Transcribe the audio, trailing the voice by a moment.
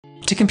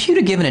To compute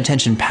a given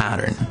attention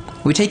pattern,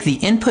 we take the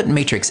input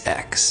matrix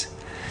X.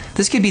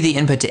 This could be the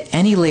input to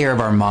any layer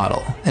of our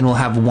model, and we'll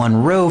have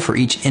one row for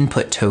each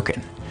input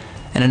token,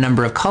 and a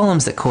number of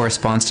columns that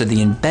corresponds to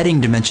the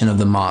embedding dimension of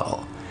the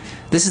model.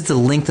 This is the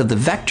length of the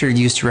vector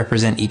used to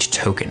represent each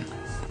token.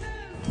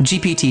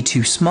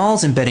 GPT-2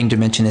 Small's embedding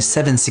dimension is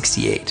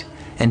 768,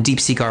 and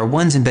DeepSeek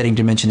R1's embedding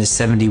dimension is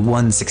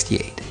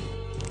 7168.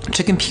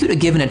 To compute a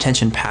given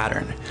attention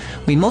pattern,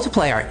 we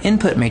multiply our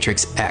input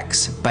matrix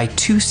X by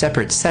two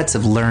separate sets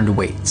of learned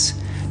weights,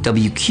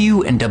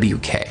 WQ and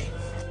WK.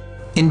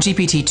 In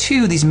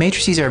GPT-2, these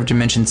matrices are of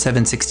dimension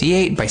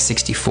 768 by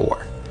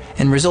 64,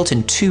 and result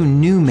in two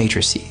new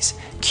matrices,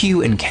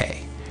 Q and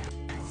K,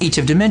 each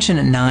of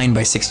dimension 9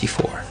 by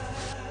 64.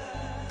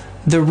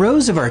 The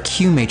rows of our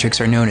Q matrix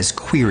are known as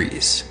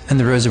queries, and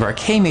the rows of our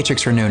K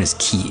matrix are known as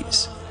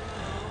keys.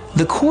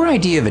 The core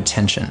idea of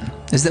attention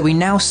is that we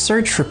now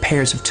search for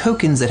pairs of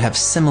tokens that have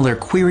similar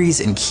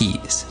queries and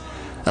keys,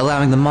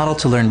 allowing the model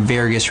to learn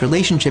various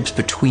relationships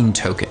between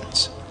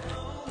tokens.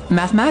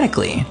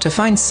 Mathematically, to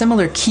find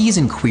similar keys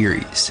and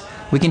queries,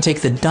 we can take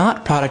the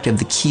dot product of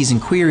the keys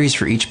and queries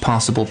for each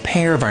possible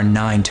pair of our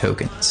 9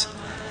 tokens.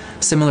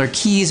 Similar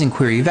keys and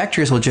query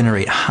vectors will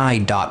generate high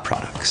dot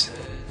products.